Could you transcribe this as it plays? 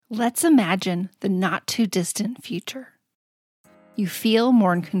Let's imagine the not-too-distant future. You feel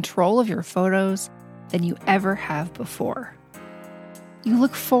more in control of your photos than you ever have before. You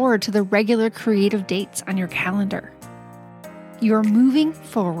look forward to the regular creative dates on your calendar. You are moving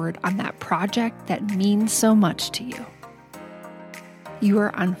forward on that project that means so much to you. You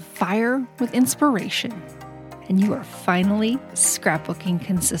are on fire with inspiration, and you are finally scrapbooking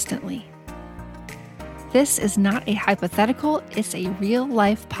consistently. This is not a hypothetical, it's a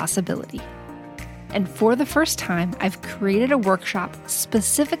real-life possibility. And for the first time, I've created a workshop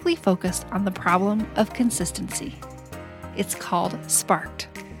specifically focused on the problem of consistency. It's called Sparked,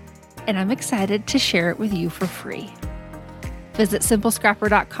 and I'm excited to share it with you for free. Visit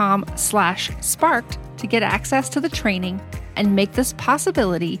simplescrapper.com/sparked to get access to the training and make this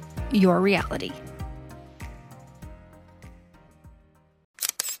possibility your reality.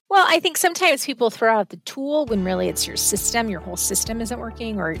 Well, I think sometimes people throw out the tool when really it's your system. Your whole system isn't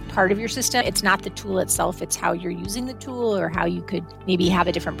working, or part of your system. It's not the tool itself. It's how you're using the tool, or how you could maybe have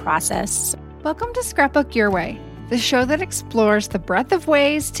a different process. Welcome to Scrapbook Your Way, the show that explores the breadth of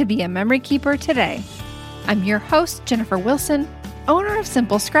ways to be a memory keeper today. I'm your host, Jennifer Wilson, owner of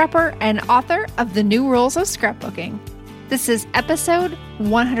Simple Scrapper and author of The New Rules of Scrapbooking. This is episode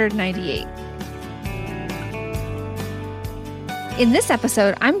 198. In this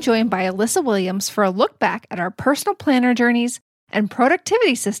episode, I'm joined by Alyssa Williams for a look back at our personal planner journeys and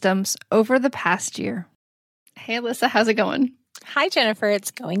productivity systems over the past year. Hey, Alyssa, how's it going? Hi, Jennifer.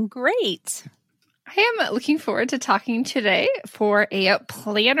 It's going great. I am looking forward to talking today for a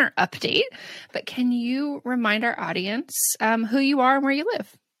planner update, but can you remind our audience who you are and where you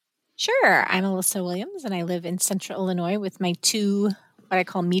live? Sure. I'm Alyssa Williams, and I live in Central Illinois with my two, what I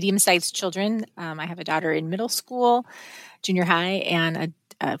call medium-sized children. I have a daughter in middle school, junior high, and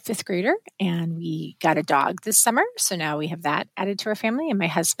a fifth grader, and we got a dog this summer. So now we have that added to our family, and my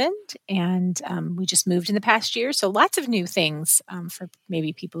husband, and we just moved in the past year. So lots of new things for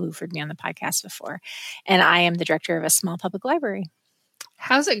maybe people who've heard me on the podcast before. And I am the director of a small public library.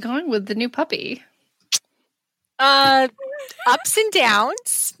 How's it going with the new puppy? Ups and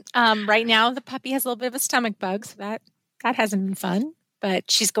downs. Right now, the puppy has a little bit of a stomach bug, so that hasn't been fun.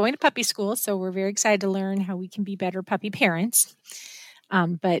 But she's going to puppy school, so we're very excited to learn how we can be better puppy parents.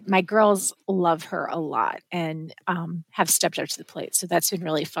 But my girls love her a lot and have stepped up to the plate. So that's been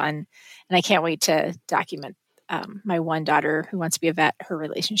really fun. And I can't wait to document my one daughter who wants to be a vet, her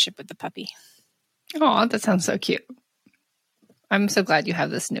relationship with the puppy. Oh, that sounds so cute. I'm so glad you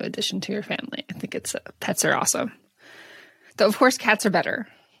have this new addition to your family. I think pets are awesome. Though, of course, cats are better.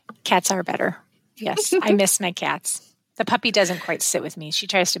 Cats are better. Yes, I miss my cats. The puppy doesn't quite sit with me. She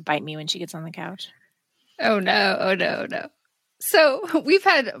tries to bite me when she gets on the couch. Oh, no. So we've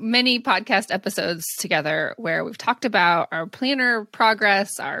had many podcast episodes together where we've talked about our planner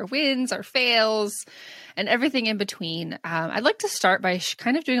progress, our wins, our fails, and everything in between. I'd like to start by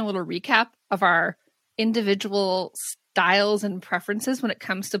kind of doing a little recap of our individual styles and preferences when it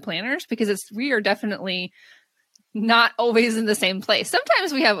comes to planners, because we are definitely not always in the same place.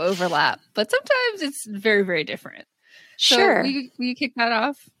 Sometimes we have overlap, but sometimes it's very, very different. Sure. So will you kick that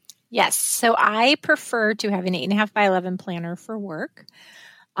off? Yes. So I prefer to have an 8.5 by 11 planner for work,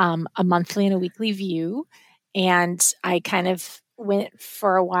 a monthly and a weekly view. And I kind of went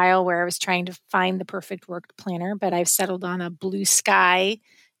for a while where I was trying to find the perfect work planner, but I've settled on a Blue Sky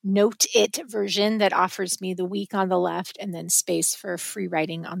Note It version that offers me the week on the left and then space for free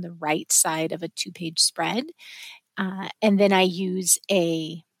writing on the right side of a 2-page spread. And then I use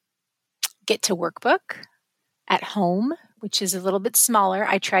a Get to Workbook at home, which is a little bit smaller.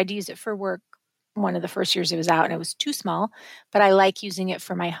 I tried to use it for work one of the first years it was out, and it was too small, but I like using it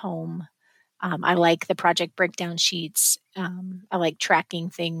for my home. I like the project breakdown sheets. I like tracking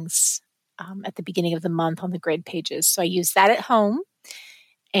things at the beginning of the month on the grid pages. So I use that at home,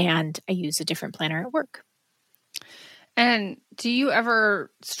 and I use a different planner at work. And do you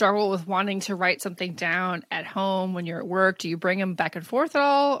ever struggle with wanting to write something down at home when you're at work? Do you bring them back and forth at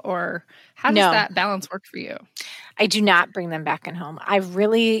all? Or how does that balance work for you? I do not bring them back and home. I've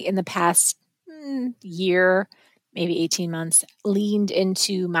really, in the past year, maybe 18 months, leaned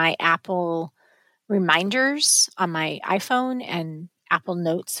into my Apple reminders on my iPhone and Apple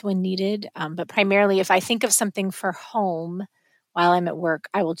Notes when needed. But primarily, if I think of something for home while I'm at work,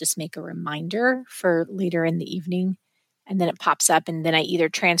 I will just make a reminder for later in the evening. And then it pops up, and then I either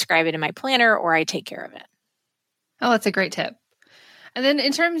transcribe it in my planner or I take care of it. Oh, that's a great tip. And then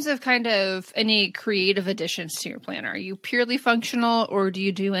in terms of kind of any creative additions to your planner, are you purely functional or do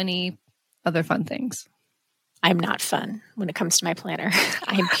you do any other fun things? I'm not fun when it comes to my planner.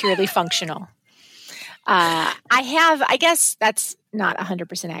 I am purely functional. I guess that's not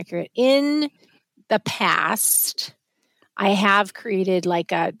 100% accurate. In the past, I have created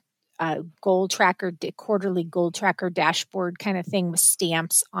like a goal tracker, quarterly goal tracker dashboard kind of thing with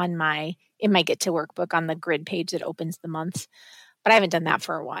stamps in my Get to Work book on the grid page that opens the month. But I haven't done that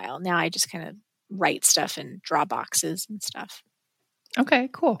for a while. Now I just kind of write stuff and draw boxes and stuff. Okay,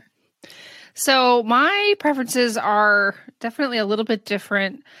 cool. So my preferences are definitely a little bit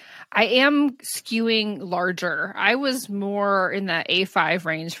different. I am skewing larger. I was more in the A5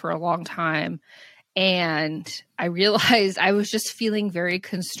 range for a long time, and I realized I was just feeling very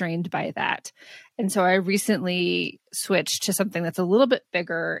constrained by that. And so I recently switched to something that's a little bit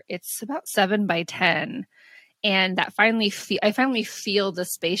bigger. It's about 7 by 10. And that I finally feel the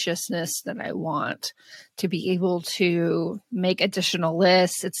spaciousness that I want to be able to make additional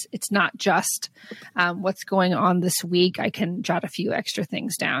lists. It's not just what's going on this week. I can jot a few extra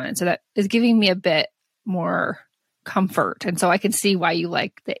things down. And so that is giving me a bit more comfort. And so I can see why you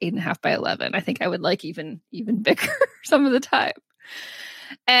like the 8.5 by 11. I think I would like even bigger some of the time.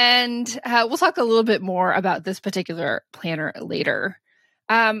 And we'll talk a little bit more about this particular planner later.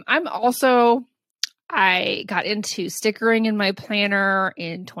 I got into stickering in my planner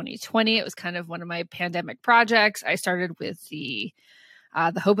in 2020. It was kind of one of my pandemic projects. I started with the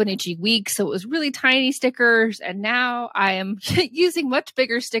Hobonichi Week, so it was really tiny stickers. And now I am using much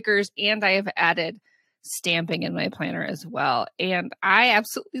bigger stickers, and I have added stamping in my planner as well. And I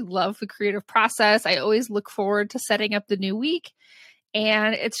absolutely love the creative process. I always look forward to setting up the new week.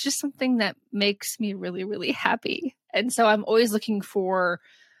 And it's just something that makes me really, really happy. And so I'm always looking for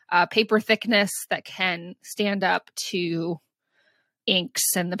paper thickness that can stand up to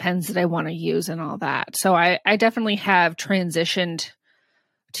inks and the pens that I want to use and all that. So I definitely have transitioned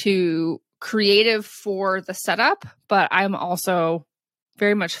to creative for the setup, but I'm also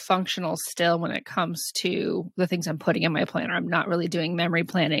very much functional still when it comes to the things I'm putting in my planner. I'm not really doing memory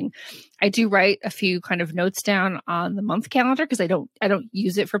planning. I do write a few kind of notes down on the month calendar because I don't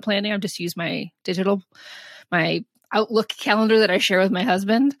use it for planning. I just use my Outlook calendar that I share with my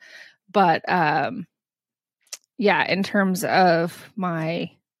husband. But in terms of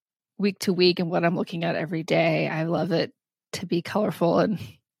my week to week and what I'm looking at every day, I love it to be colorful and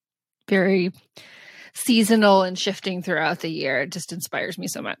very seasonal and shifting throughout the year. It just inspires me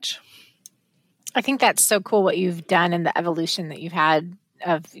so much. I think that's so cool what you've done and the evolution that you've had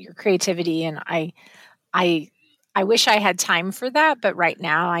of your creativity. And I wish I had time for that, but right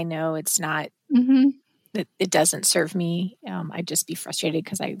now I know it's not. Mm-hmm. It doesn't serve me. I'd just be frustrated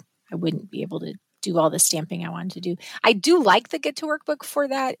because I wouldn't be able to do all the stamping I wanted to do. I do like the Get to Work book for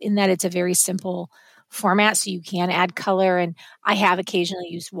that, in that it's a very simple format, so you can add color. And I have occasionally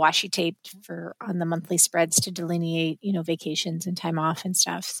used washi tape on the monthly spreads to delineate, vacations and time off and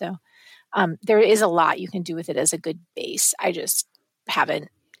stuff. So there is a lot you can do with it as a good base. I just haven't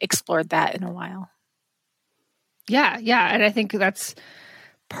explored that in a while. Yeah. And I think that's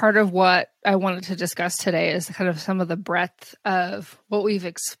part of what I wanted to discuss today is kind of some of the breadth of what we've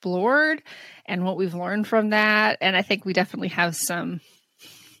explored and what we've learned from that. And I think we definitely have some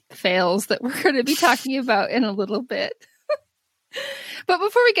fails that we're going to be talking about in a little bit. But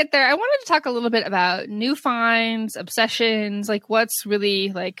before we get there, I wanted to talk a little bit about new finds, obsessions, like what's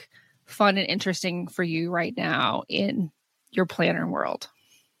really like fun and interesting for you right now in your planner world.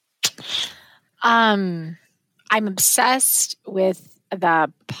 I'm obsessed with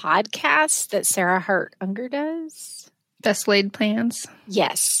the podcast that Sarah Hart Unger does. Best Laid Plans?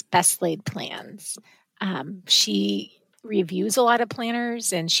 Yes, Best Laid Plans. She reviews a lot of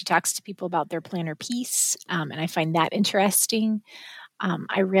planners and she talks to people about their planner piece. And I find that interesting.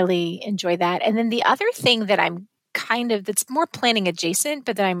 I really enjoy that. And then the other thing that I'm that's more planning adjacent,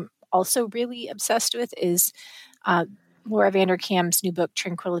 but that I'm also really obsessed with is Laura Vanderkam's new book,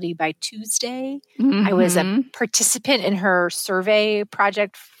 Tranquility by Tuesday. Mm-hmm. I was a participant in her survey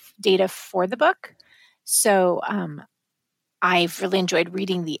project data for the book. So I've really enjoyed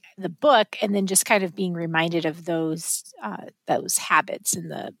reading the book and then just kind of being reminded of those habits and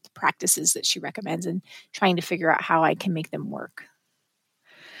the practices that she recommends and trying to figure out how I can make them work.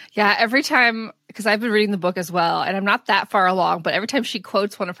 Yeah, every time, because I've been reading the book as well, and I'm not that far along, but every time she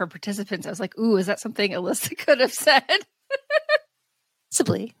quotes one of her participants, I was like, ooh, is that something Alyssa could have said?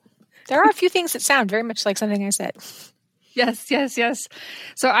 Possibly. There are a few things that sound very much like something I said. Yes.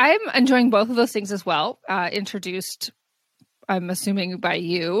 So I'm enjoying both of those things as well. Introduced, I'm assuming, by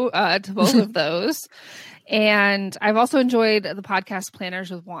you to both of those. And I've also enjoyed the podcast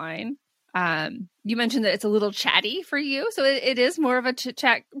Planners with Wine. You mentioned that it's a little chatty for you. So it is more of a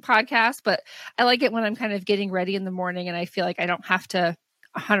chit-chat podcast, but I like it when I'm kind of getting ready in the morning and I feel like I don't have to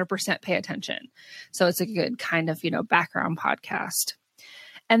 100% pay attention. So it's a good kind of, background podcast.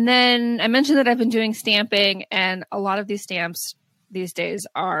 And then I mentioned that I've been doing stamping, and a lot of these stamps these days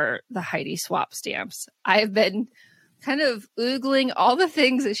are the Heidi Swap stamps. I've been kind of oogling all the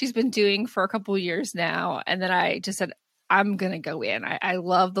things that she's been doing for a couple of years now. And then I just said, I'm going to go in. I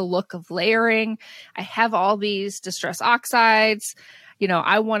love the look of layering. I have all these distress oxides.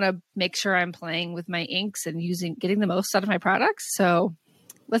 I want to make sure I'm playing with my inks and getting the most out of my products. So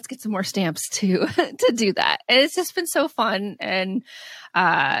let's get some more stamps to do that. And it's just been so fun, and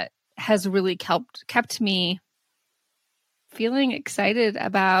has really kept me feeling excited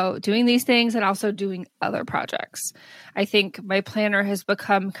about doing these things and also doing other projects. I think my planner has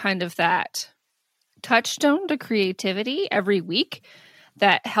become kind of that touchstone to creativity every week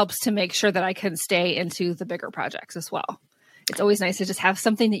that helps to make sure that I can stay into the bigger projects as well. It's always nice to just have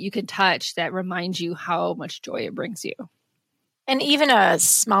something that you can touch that reminds you how much joy it brings you. And even a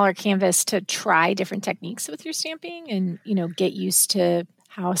smaller canvas to try different techniques with your stamping and, get used to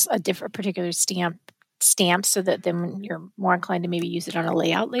how a different particular stamp so that then you're more inclined to maybe use it on a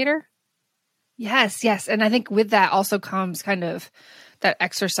layout later. Yes. And I think with that also comes kind of that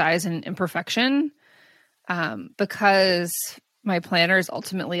exercise in imperfection, because my planner is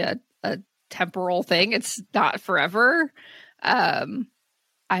ultimately a temporal thing. It's not forever. I'm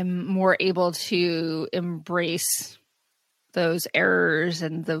more able to embrace those errors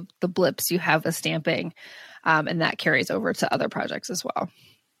and the blips you have with stamping, and that carries over to other projects as well.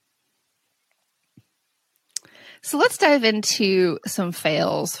 So let's dive into some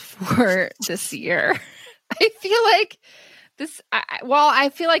fails for this year. I feel like I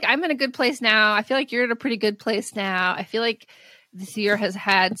feel like I'm in a good place now. I feel like you're in a pretty good place now. I feel like this year has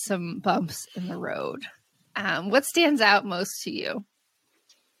had some bumps in the road. What stands out most to you?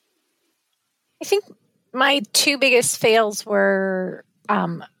 I think my two biggest fails were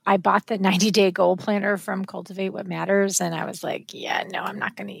I bought the 90-day goal planner from Cultivate What Matters, and I was like, yeah, no, I'm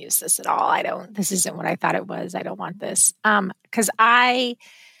not going to use this at all. This isn't what I thought it was. I don't want this. Because I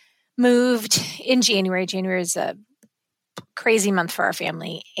moved in January. January is a crazy month for our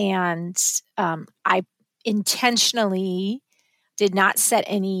family, and I intentionally did not set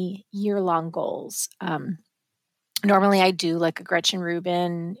any year-long goals. Normally I do like a Gretchen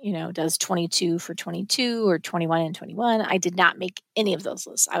Rubin, does 22 for 22 or 21 and 21. I did not make any of those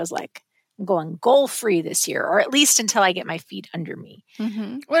lists. I was like, I'm going goal free this year, or at least until I get my feet under me.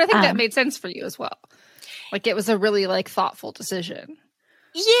 Mm-hmm. Well, I think that made sense for you as well. Like it was a really thoughtful decision.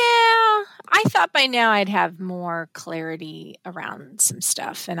 Yeah. I thought by now I'd have more clarity around some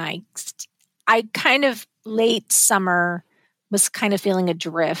stuff. And I kind of late summer was kind of feeling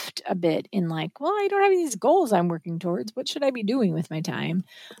adrift a bit in I don't have these goals I'm working towards. What should I be doing with my time?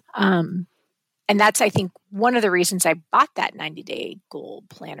 And that's, I think, one of the reasons I bought that 90-day goal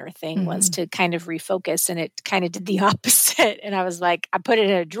planner thing was to kind of refocus, and it kind of did the opposite. And I was like, I put it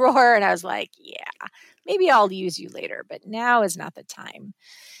in a drawer and I was like, yeah, maybe I'll use you later, but now is not the time.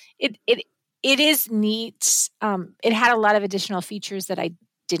 It is neat. It had a lot of additional features that I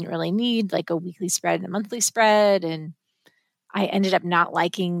didn't really need, like a weekly spread and a monthly spread. And I ended up not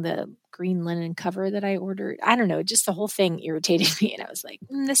liking the green linen cover that I ordered. I don't know, just the whole thing irritated me. And I was like,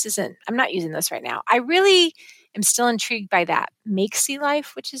 I'm not using this right now. I really am still intrigued by that Makesy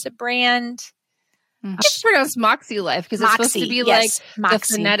Life, which is a brand. It's pronounced Moxie Life because it's supposed to be Moxie. The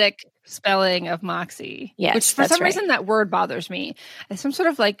phonetic spelling of Moxie. Yes, which for some reason that word bothers me. It's some sort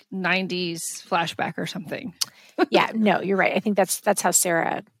of 90s flashback or something. Yeah, no, you're right. I think that's how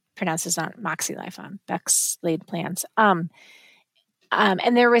Sarah pronounces on Moxie Life on Beck's Laid Plans.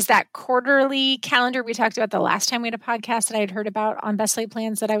 And there was that quarterly calendar we talked about the last time we had a podcast that I had heard about on Best Laid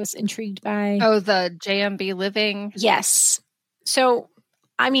Plans that I was intrigued by. Oh, the JMB Living. Yes. So,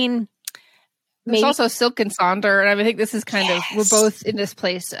 there's also Silk and Sonder. And I think this is we're both in this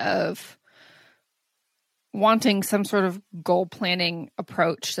place of wanting some sort of goal planning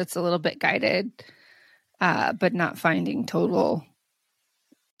approach that's a little bit guided, but not finding total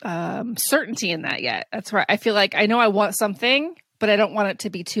certainty in that yet. That's right. I feel like I know I want something, but I don't want it to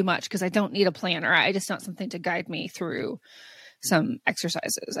be too much because I don't need a planner. I just want something to guide me through some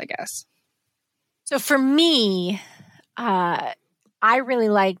exercises, I guess. So for me, I really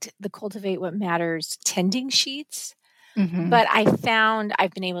liked the Cultivate What Matters tending sheets, but I found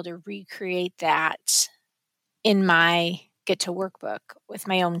I've been able to recreate that in my Get to Workbook with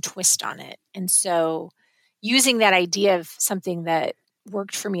my own twist on it. And so using that idea of something that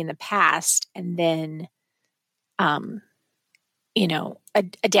worked for me in the past and then,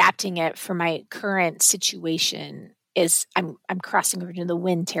 adapting it for my current situation is I'm crossing over into the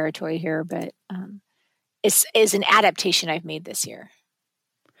win territory here, but is an adaptation I've made this year.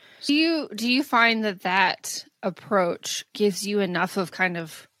 Do you find that approach gives you enough of kind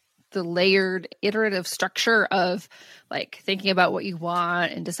of the layered iterative structure of like thinking about what you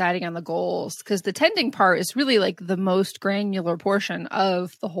want and deciding on the goals? Because the tending part is really like the most granular portion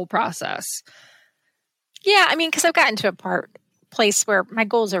of the whole process. Yeah, I mean, because I've gotten to a place where my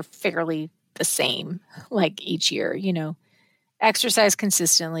goals are fairly the same, like each year, exercise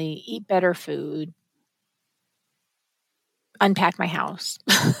consistently, eat better food, unpack my house,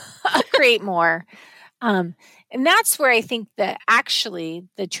 create more. And that's where I think that actually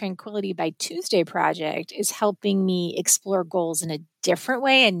the Tranquility by Tuesday project is helping me explore goals in a different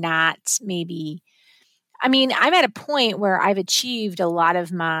way and not maybe, I mean, I'm at a point where I've achieved a lot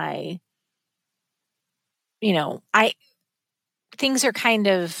of my, things are kind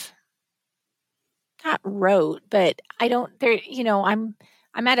of not rote, but I'm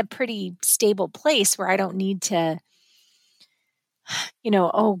at a pretty stable place where I don't need to,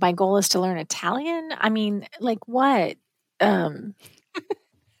 oh, my goal is to learn Italian. I mean, like what? I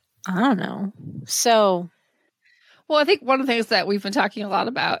don't know. So, well, I think one of the things that we've been talking a lot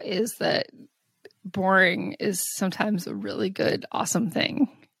about is that boring is sometimes a really good, awesome thing.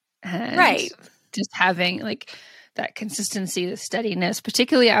 And right. Just having like that consistency, the steadiness,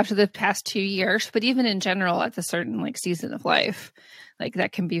 particularly after the past 2 years, but even in general at the certain like season of life, like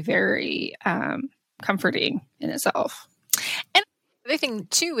that can be very comforting in itself. And the other thing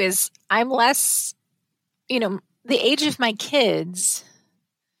too is I'm less, the age of my kids,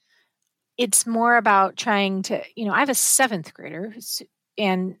 it's more about trying to, I have a 7th grader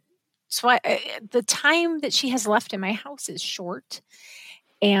and so the time that she has left in my house is short.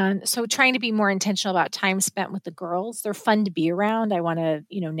 And so trying to be more intentional about time spent with the girls. They're fun to be around. I want to,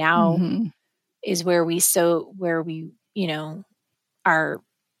 now is where we are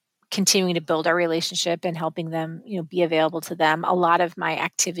continuing to build our relationship and helping them, be available to them. A lot of my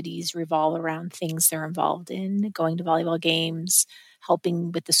activities revolve around things they're involved in, going to volleyball games,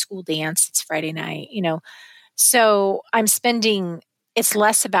 helping with the school dance. It's Friday night, So it's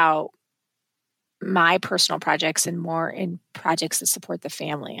less about my personal projects and more in projects that support the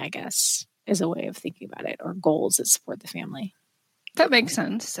family, I guess, is a way of thinking about it, or goals that support the family. That makes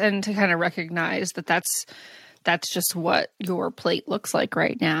sense. And to kind of recognize that that's just what your plate looks like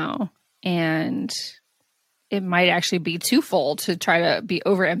right now. And it might actually be too full to try to be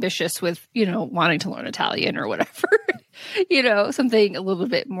over ambitious with, wanting to learn Italian or whatever, something a little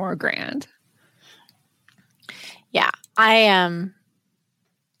bit more grand. Yeah.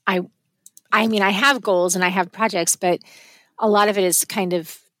 I mean, I have goals and I have projects, but a lot of it is kind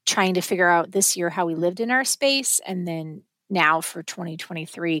of trying to figure out this year how we lived in our space. And then now for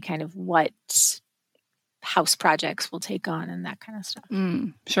 2023, kind of what house projects we'll take on and that kind of stuff.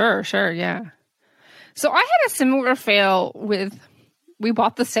 Sure. Yeah. So I had a similar fail we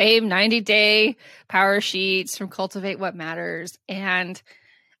bought the same 90-day power sheets from Cultivate What Matters. And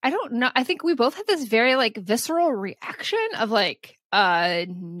I don't know. I think we both had this very like visceral reaction of like,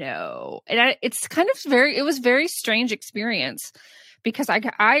 no. And it was very strange experience because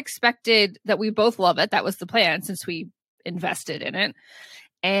I expected that we both love it. That was the plan since we invested in it.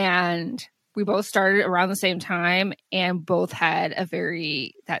 And we both started around the same time and both had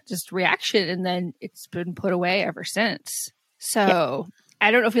that just reaction. And then it's been put away ever since. So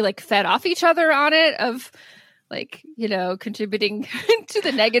I don't know if we like fed off each other on it of like, contributing to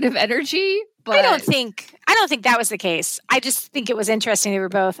the negative energy. But I don't think that was the case. I just think it was interesting. They were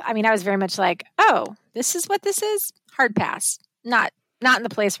both, I mean, I was very much like, oh, this is what this is? Hard pass. Not in the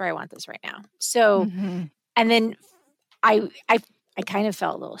place where I want this right now. So, and then I kind of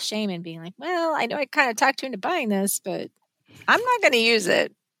felt a little shame in being like, well, I know I kind of talked you into buying this, but I'm not going to use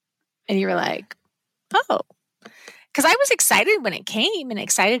it. And you were like, oh, because I was excited when it came and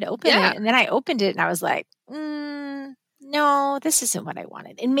excited to open it. And then I opened it and I was like, no, this isn't what I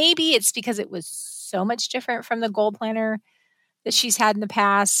wanted. And maybe it's because it was so much different from the goal planner that she's had in the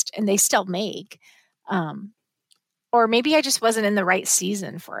past and they still make. Or maybe I just wasn't in the right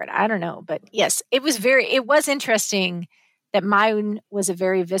season for it. I don't know. But yes, it was interesting that mine was a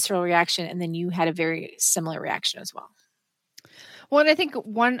very visceral reaction and then you had a very similar reaction as well. Well, and I think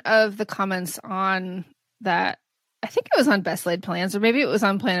one of the comments on that, I think it was on Best Laid Plans, or maybe it was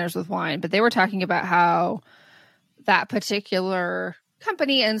on Planners with Wine, but they were talking about how that particular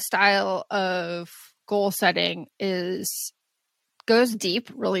company and style of goal setting goes deep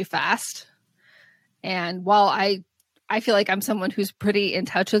really fast. And while I feel like I'm someone who's pretty in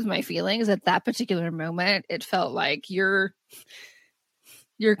touch with my feelings at that particular moment, it felt like you're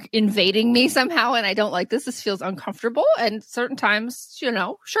invading me somehow and I don't like this. This feels uncomfortable. And certain times,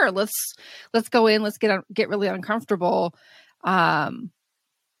 sure, let's go in, let's get really uncomfortable.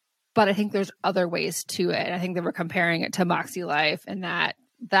 but I think there's other ways to it. And I think they were comparing it to Moxie Life and that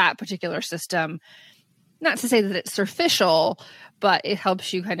particular system, not to say that it's superficial, but it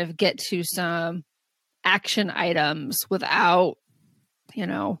helps you kind of get to some action items without,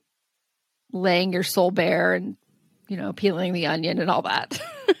 laying your soul bare and, peeling the onion and all that.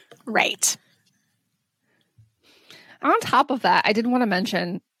 Right. On top of that, I did want to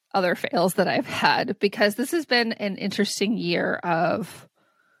mention other fails that I've had, because this has been an interesting year of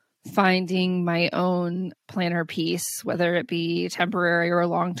finding my own planner piece, whether it be temporary or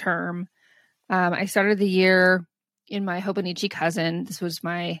long-term. I started the year in my Hobonichi Cousin. This was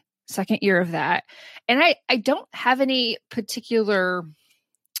my second year of that. And I don't have any particular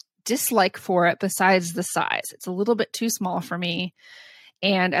dislike for it besides the size. It's a little bit too small for me.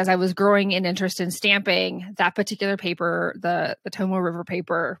 And as I was growing in interest in stamping, that particular paper, the Tomoe River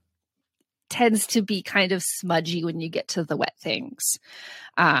paper, tends to be kind of smudgy when you get to the wet things.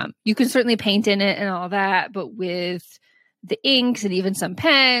 You can certainly paint in it and all that, but with the inks and even some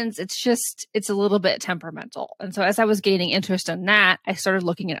pens, it's a little bit temperamental. And so as I was gaining interest in that, I started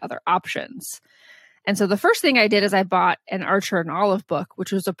looking at other options. And so the first thing I did is I bought an Archer and Olive book,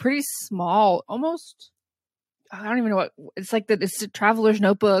 which was a pretty small, almost, I don't even know what, it's like it's a traveler's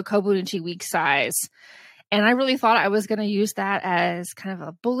notebook, Hobonichi Week size. And I really thought I was going to use that as kind of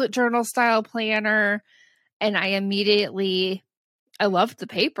a bullet journal style planner. And I loved the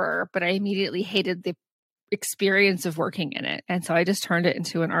paper, but I immediately hated the experience of working in it. And so I just turned it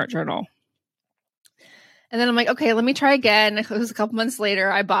into an art journal. And then I'm like, okay, let me try again. It was a couple months later,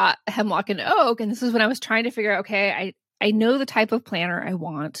 I bought Hemlock and Oak. And this is when I was trying to figure out, okay, I know the type of planner I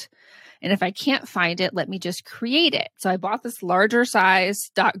want. And if I can't find it, let me just create it. So I bought this larger size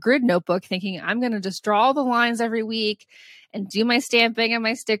dot grid notebook thinking I'm going to just draw all the lines every week and do my stamping and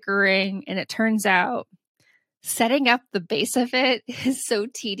my stickering. And it turns out setting up the base of it is so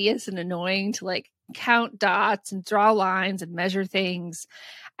tedious and annoying to like count dots and draw lines and measure things.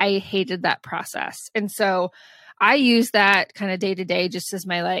 I hated that process. And so I use that kind of day to day just as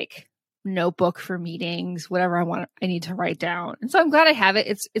my like notebook for meetings, whatever I need to write down. And so I'm glad I have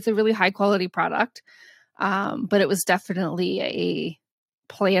it. It's a really high quality product. But it was definitely a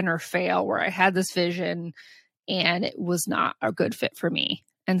planner fail where I had this vision and it was not a good fit for me.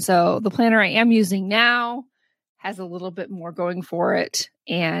 And so the planner I am using now has a little bit more going for it.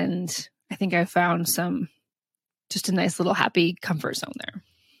 And I think I found just a nice little happy comfort zone there.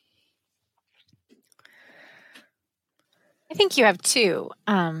 I think you have two,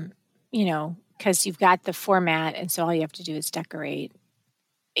 because you've got the format. And so all you have to do is decorate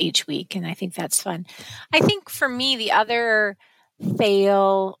each week. And I think that's fun. I think for me, the other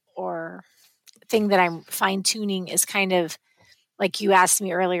fail or thing that I'm fine tuning is kind of like you asked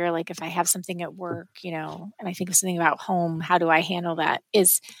me earlier, like if I have something at work, and I think of something about home, how do I handle that?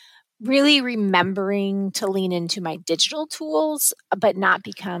 Is really remembering to lean into my digital tools, but not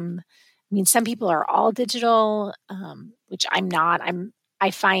become, some people are all digital, which I'm not.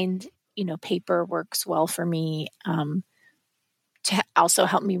 I find, paper works well for me to also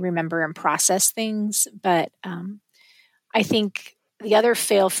help me remember and process things. But I think the other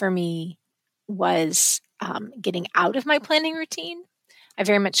fail for me was getting out of my planning routine. I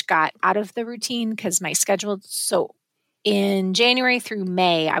very much got out of the routine because my schedule, so in January through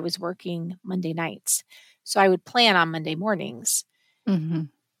May, I was working Monday nights. So I would plan on Monday mornings. Mm-hmm.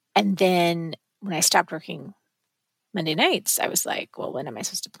 And then when I stopped working Monday nights, I was like, well, when am I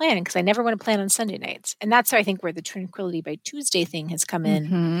supposed to plan? Because I never want to plan on Sunday nights. And that's, I think, where the Tranquility by Tuesday thing has come in.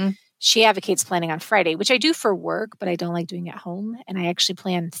 Mm-hmm. She advocates planning on Friday, which I do for work, but I don't like doing at home. And I actually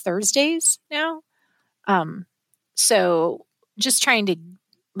plan Thursdays now. So just trying to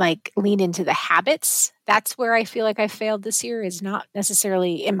like lean into the habits. That's where I feel like I failed this year, is not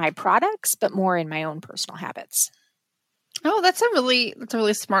necessarily in my products, but more in my own personal habits. Oh, that's a really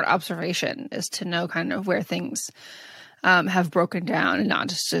smart observation, is to know kind of where things have broken down and not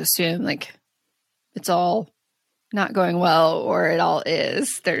just to assume like it's all not going well or it all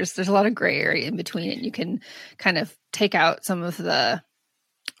is. There's a lot of gray area in between it. You can kind of take out some of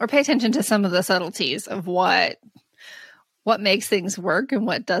or pay attention to some of the subtleties of what makes things work and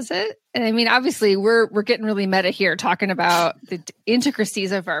what doesn't. And obviously we're getting really meta here talking about the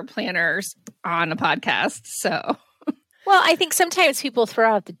intricacies of our planners on a podcast. So, well, I think sometimes people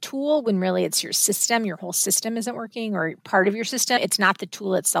throw out the tool when really it's your system. Your whole system isn't working, or part of your system. It's not the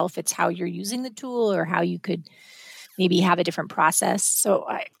tool itself. It's how you're using the tool, or how you could maybe have a different process. So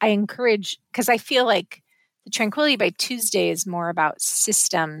I encourage, because I feel like the Tranquility by Tuesday is more about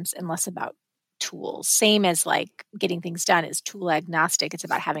systems and less about tools. Same as like getting things done is tool agnostic. It's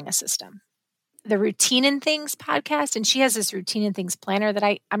about having a system. the Routine and Things podcast, and she has this Routine and Things planner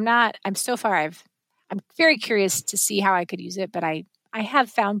that I'm very curious to see how I could use it, but I have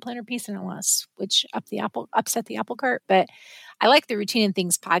found Planner Peace and I want to switch upset the apple cart. But I like the Routine and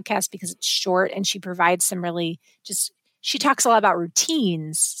Things podcast because it's short and she provides some she talks a lot about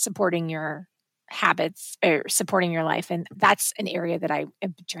routines supporting your habits or supporting your life. And that's an area that I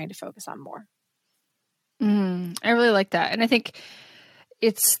am trying to focus on more. I really like that. And I think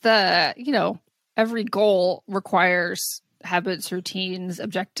it's every goal requires habits, routines,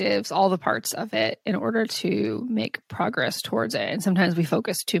 objectives, all the parts of it in order to make progress towards it. And sometimes we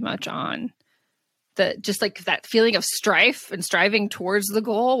focus too much on that feeling of strife and striving towards the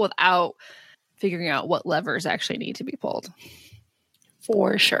goal without figuring out what levers actually need to be pulled.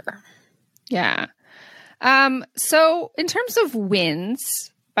 For sure. Yeah. So in terms of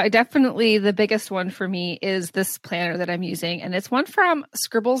wins, definitely the biggest one for me is this planner that I'm using. And it's one from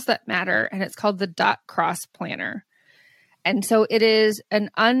Scribbles That Matter, and it's called the Dot Cross Planner. And so it is an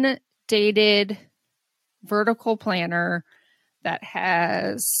undated vertical planner that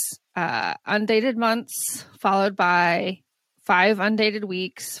has undated months, followed by 5 undated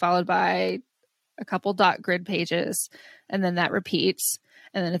weeks, followed by a couple dot grid pages, and then that repeats.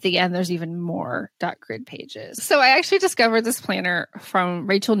 And then at the end, there's even more dot grid pages. So I actually discovered this planner from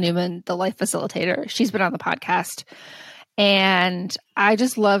Rachel Newman, the Life Facilitator. She's been on the podcast. And I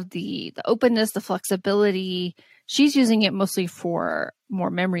just love the openness, the flexibility. She's using it mostly for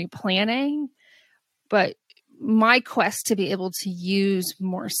more memory planning. But my quest to be able to use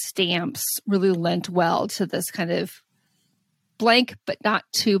more stamps really lent well to this kind of blank, but not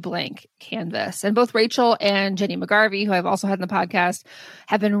too blank canvas. And both Rachel and Jenny McGarvey, who I've also had in the podcast,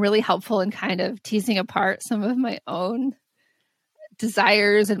 have been really helpful in kind of teasing apart some of my own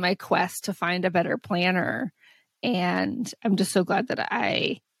desires and my quest to find a better planner. And I'm just so glad that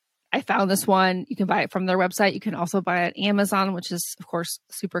I found this one. You can buy it from their website. You can also buy it on Amazon, which is, of course,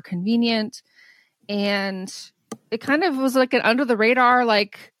 super convenient. And it kind of was like an under the radar,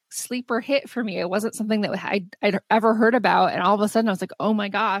 like sleeper hit for me. It wasn't something that I'd ever heard about. And all of a sudden I was like, oh my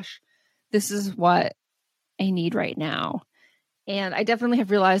gosh, this is what I need right now. And I definitely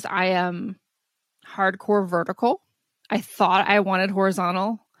have realized I am hardcore vertical. I thought I wanted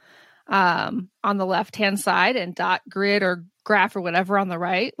horizontal on the left-hand side and dot grid or graph or whatever on the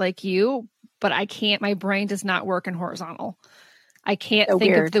right, like you, but I can't, my brain does not work in horizontal. I can't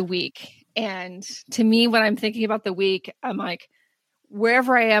think of the week. And to me, when I'm thinking about the week, I'm like,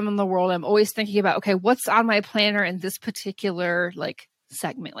 wherever I am in the world, I'm always thinking about, okay, what's on my planner in this particular like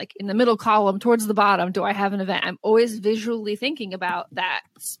segment, like in the middle column towards the bottom, do I have an event? I'm always visually thinking about that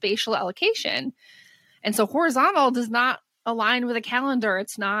spatial allocation. And so horizontal does not align with a calendar.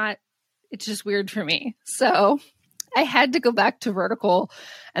 It's just weird for me. So I had to go back to vertical.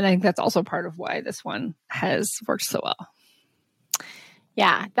 And I think that's also part of why this one has worked so well.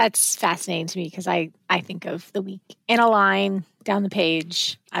 Yeah, that's fascinating to me because I think of the week in a line down the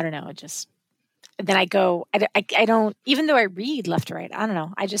page. I don't know. Then I go, I don't, even though I read left to right, I don't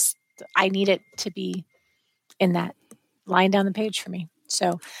know. I need it to be in that line down the page for me.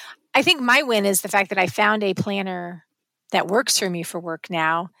 So I think my win is the fact that I found a planner that works for me for work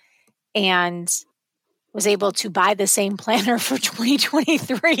now and was able to buy the same planner for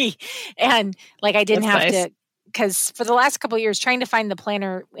 2023. And like, I didn't have to, because for the last couple of years, trying to find the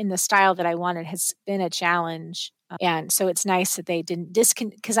planner in the style that I wanted has been a challenge. And so it's nice that they didn't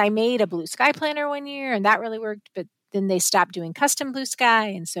because I made a Blue Sky planner one year and that really worked, but then they stopped doing custom Blue Sky.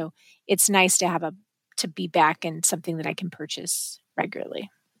 And so it's nice to to be back in something that I can purchase regularly.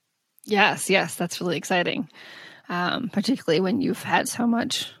 Yes, that's really exciting. Particularly when you've had so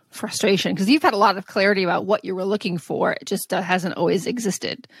much frustration because you've had a lot of clarity about what you were looking for. It just hasn't always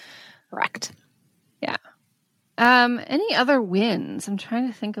existed. Correct. Yeah. Any other wins? I'm trying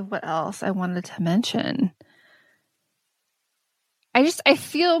to think of what else I wanted to mention. I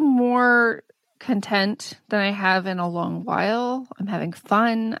feel more content than I have in a long while. I'm having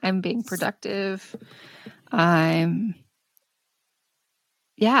fun. I'm being productive.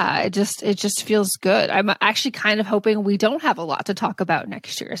 It just feels good. I'm actually kind of hoping we don't have a lot to talk about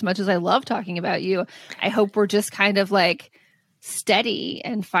next year. As much as I love talking about you, I hope we're just kind of like steady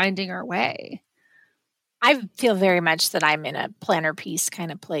and finding our way. I feel very much that I'm in a planner piece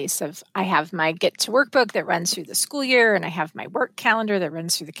kind of place of I have my Get to Workbook that runs through the school year and I have my work calendar that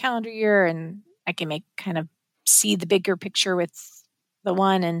runs through the calendar year and I can see the bigger picture with the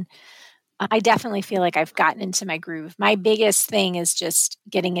one. And I definitely feel like I've gotten into my groove. My biggest thing is just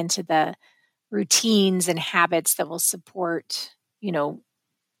getting into the routines and habits that will support,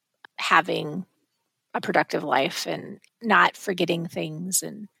 having a productive life and not forgetting things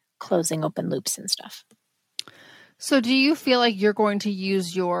and closing open loops and stuff. So do you feel like you're going to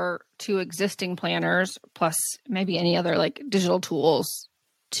use your 2 existing planners plus maybe any other like digital tools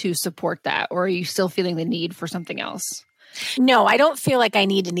to support that? Or are you still feeling the need for something else? No, I don't feel like I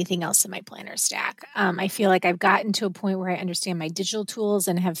need anything else in my planner stack. I feel like I've gotten to a point where I understand my digital tools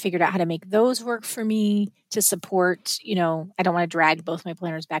and have figured out how to make those work for me to support, I don't want to drag both my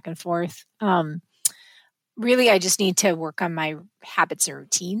planners back and forth. Really, I just need to work on my habits and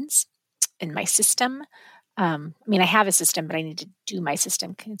routines and my system. I have a system, but I need to do my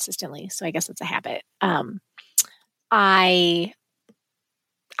system consistently. So I guess it's a habit.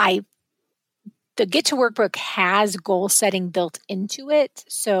 The Get to Workbook has goal setting built into it.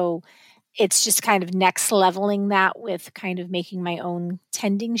 So it's just kind of next leveling that with kind of making my own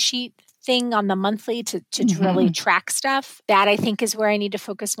tending sheet thing on the monthly to really track stuff. That I think is where I need to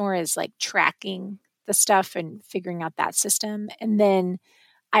focus more, is like tracking the stuff and figuring out that system. And then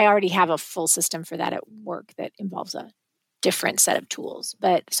I already have a full system for that at work that involves a different set of tools.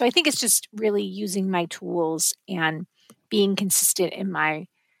 So I think it's just really using my tools and being consistent in my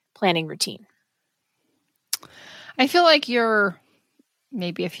planning routine. I feel like you're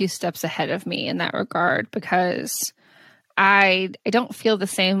maybe a few steps ahead of me in that regard, because I don't feel the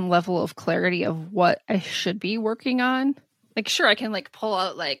same level of clarity of what I should be working on. Like, sure, I can like pull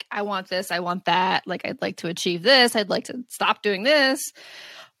out like, I want this, I want that. Like, I'd like to achieve this. I'd like to stop doing this.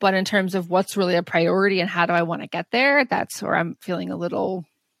 But in terms of what's really a priority and how do I want to get there, that's where I'm feeling a little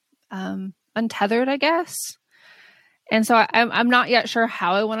untethered, I guess. And so I'm not yet sure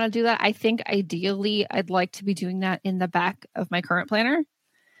how I want to do that. I think ideally I'd like to be doing that in the back of my current planner.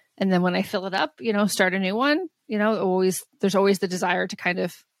 And then when I fill it up, start a new one, there's always the desire to kind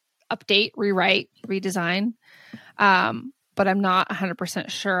of update, rewrite, redesign. But I'm not 100%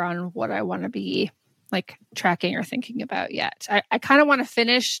 sure on what I want to be like tracking or thinking about yet. I kind of want to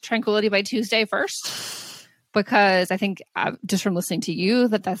finish Tranquility by Tuesday first, because I think just from listening to you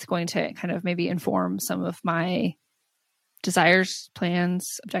that's going to kind of maybe inform some of my desires,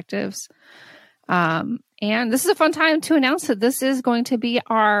 plans, objectives. And this is a fun time to announce that this is going to be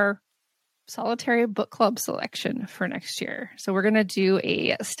our solitary book club selection for next year. So we're going to do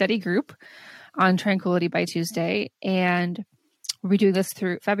a study group on Tranquility by Tuesday, and we'll be doing this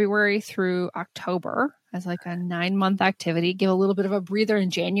through February through October as like a 9-month activity. Give a little bit of a breather in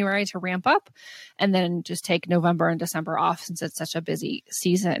January to ramp up, and then just take November and December off since it's such a busy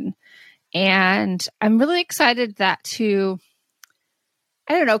season. And I'm really excited to,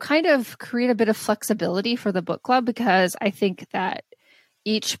 kind of create a bit of flexibility for the book club, because I think that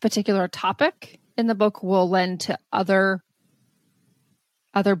each particular topic in the book will lend to other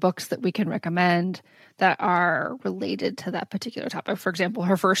books that we can recommend that are related to that particular topic. For example,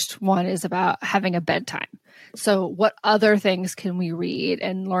 her first one is about having a bedtime. So what other things can we read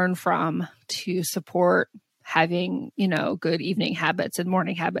and learn from to support having, good evening habits and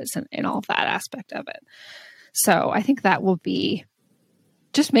morning habits and all of that aspect of it. So I think that will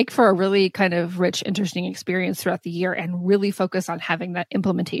just make for a really kind of rich, interesting experience throughout the year, and really focus on having that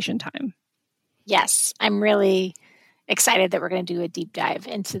implementation time. Yes, I'm really excited that we're going to do a deep dive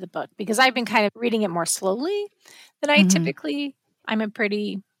into the book, because I've been kind of reading it more slowly than I typically. I'm a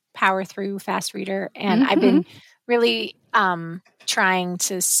pretty power through fast reader, and I've been really trying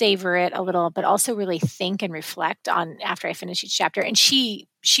to savor it a little, but also really think and reflect on after I finish each chapter. And she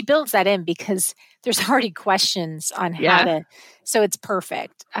builds that in because there's already questions on how to, so it's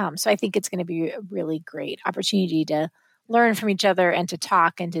perfect. So I think it's going to be a really great opportunity to learn from each other and to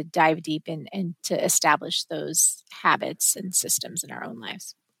talk and to dive deep and to establish those habits and systems in our own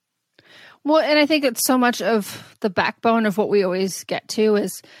lives. Well, and I think it's so much of the backbone of what we always get to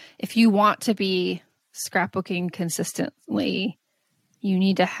is, if you want to be scrapbooking consistently, you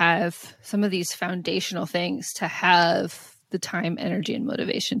need to have some of these foundational things to have the time, energy, and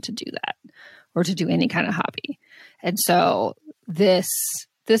motivation to do that, or to do any kind of hobby. And so this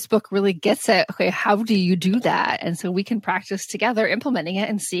book really gets at, okay, how do you do that? And so we can practice together implementing it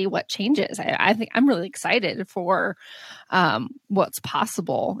and see what changes. I think I'm really excited for what's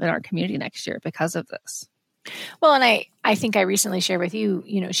possible in our community next year because of this. Well, and I think I recently shared with you,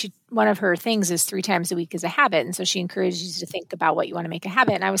 one of her things is 3 times a week is a habit. And so she encourages you to think about what you want to make a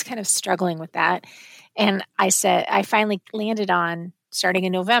habit. And I was kind of struggling with that. And I finally landed on, starting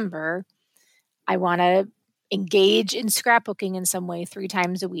in November, I want to engage in scrapbooking in some way 3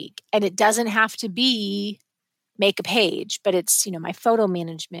 times a week. And it doesn't have to be make a page, but it's, my photo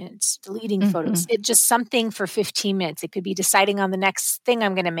management, deleting photos. It's just something for 15 minutes. It could be deciding on the next thing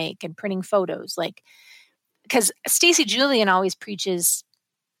I'm going to make and printing photos. Because Stacey Julian always preaches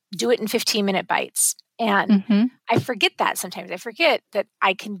do it in 15-minute bites. And I forget that sometimes. I forget that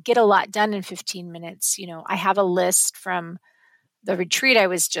I can get a lot done in 15 minutes. I have a list from the retreat I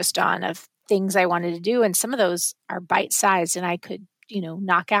was just on of things I wanted to do. And some of those are bite-sized and I could,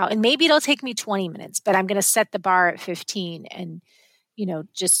 knock out. And maybe it'll take me 20 minutes, but I'm going to set the bar at 15 and,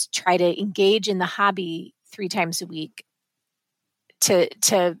 just try to engage in the hobby 3 times a week to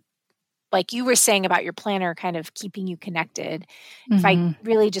like you were saying about your planner kind of keeping you connected. If I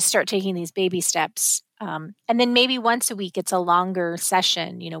really just start taking these baby steps, and then maybe once a week, it's a longer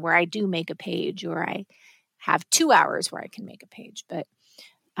session, where I do make a page or I have 2 hours where I can make a page. But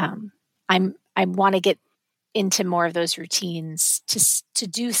I want to get into more of those routines to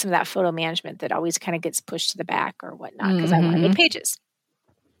do some of that photo management that always kind of gets pushed to the back or whatnot because I want to make pages.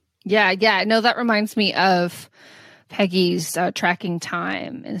 Yeah. No, that reminds me of Peggy's tracking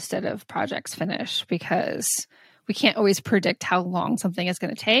time instead of projects finished, because we can't always predict how long something is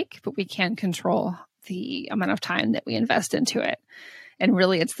going to take, but we can control the amount of time that we invest into it. And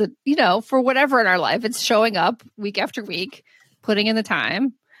really it's for whatever in our life, it's showing up week after week, putting in the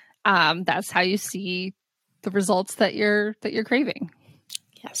time. That's how you see the results that you're craving.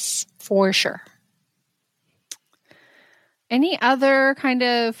 Yes, for sure. Any other kind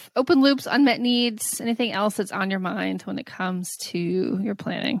of open loops, unmet needs, anything else that's on your mind when it comes to your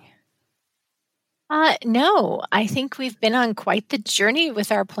planning? No, I think we've been on quite the journey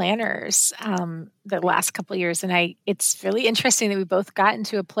with our planners the last couple of years. And it's really interesting that we both got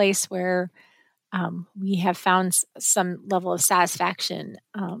into a place where we have found some level of satisfaction.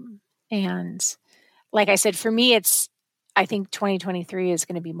 And like I said, for me, I think 2023 is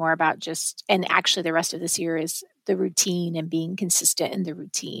going to be more about and actually the rest of this year is the routine and being consistent in the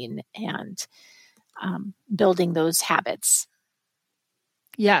routine and building those habits.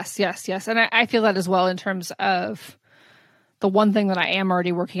 Yes. And I feel that as well in terms of the one thing that I am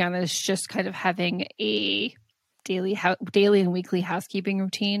already working on is just kind of having a daily and weekly housekeeping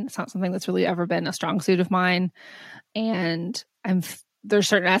routine. It's not something that's really ever been a strong suit of mine. And there's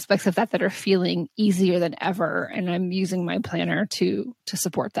certain aspects of that are feeling easier than ever. And I'm using my planner to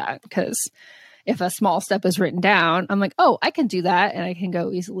support that, because if a small step is written down, I'm like, oh, I can do that. And I can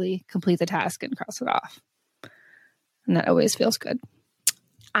go easily complete the task and cross it off. And that always feels good.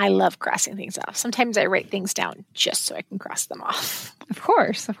 I love crossing things off. Sometimes I write things down just so I can cross them off. Of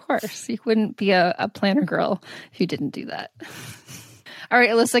course. You wouldn't be a planner girl if you didn't do that. All right,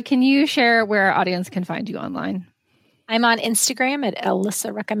 Alyssa, can you share where our audience can find you online? I'm on Instagram at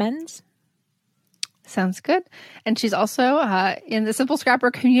Alyssa Recommends. Sounds good. And she's also in the Simple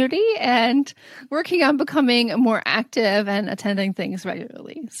Scrapper community and working on becoming more active and attending things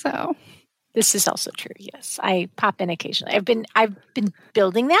regularly. So this is also true. Yes, I pop in occasionally. I've been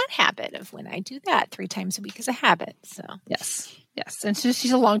building that habit of when I do that 3 times a week as a habit. So yes. And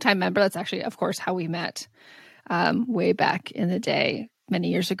she's a longtime member. That's actually, of course, how we met way back in the day, many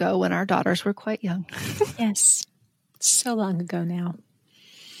years ago when our daughters were quite young. Yes, so long ago now.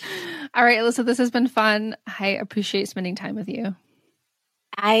 All right, Alyssa, this has been fun. I appreciate spending time with you.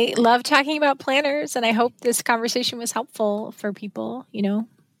 I love talking about planners, and I hope this conversation was helpful for people.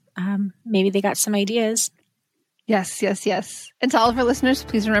 Maybe they got some ideas. Yes. And to all of our listeners,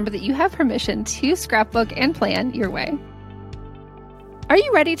 please remember that you have permission to scrapbook and plan your way. Are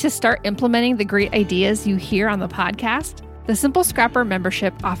you ready to start implementing the great ideas you hear on the podcast? The Simple Scrapper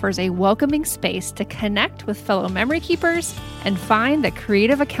membership offers a welcoming space to connect with fellow memory keepers and find the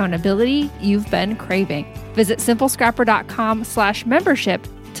creative accountability you've been craving. Visit simplescrapper.com/membership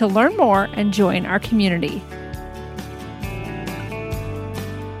to learn more and join our community.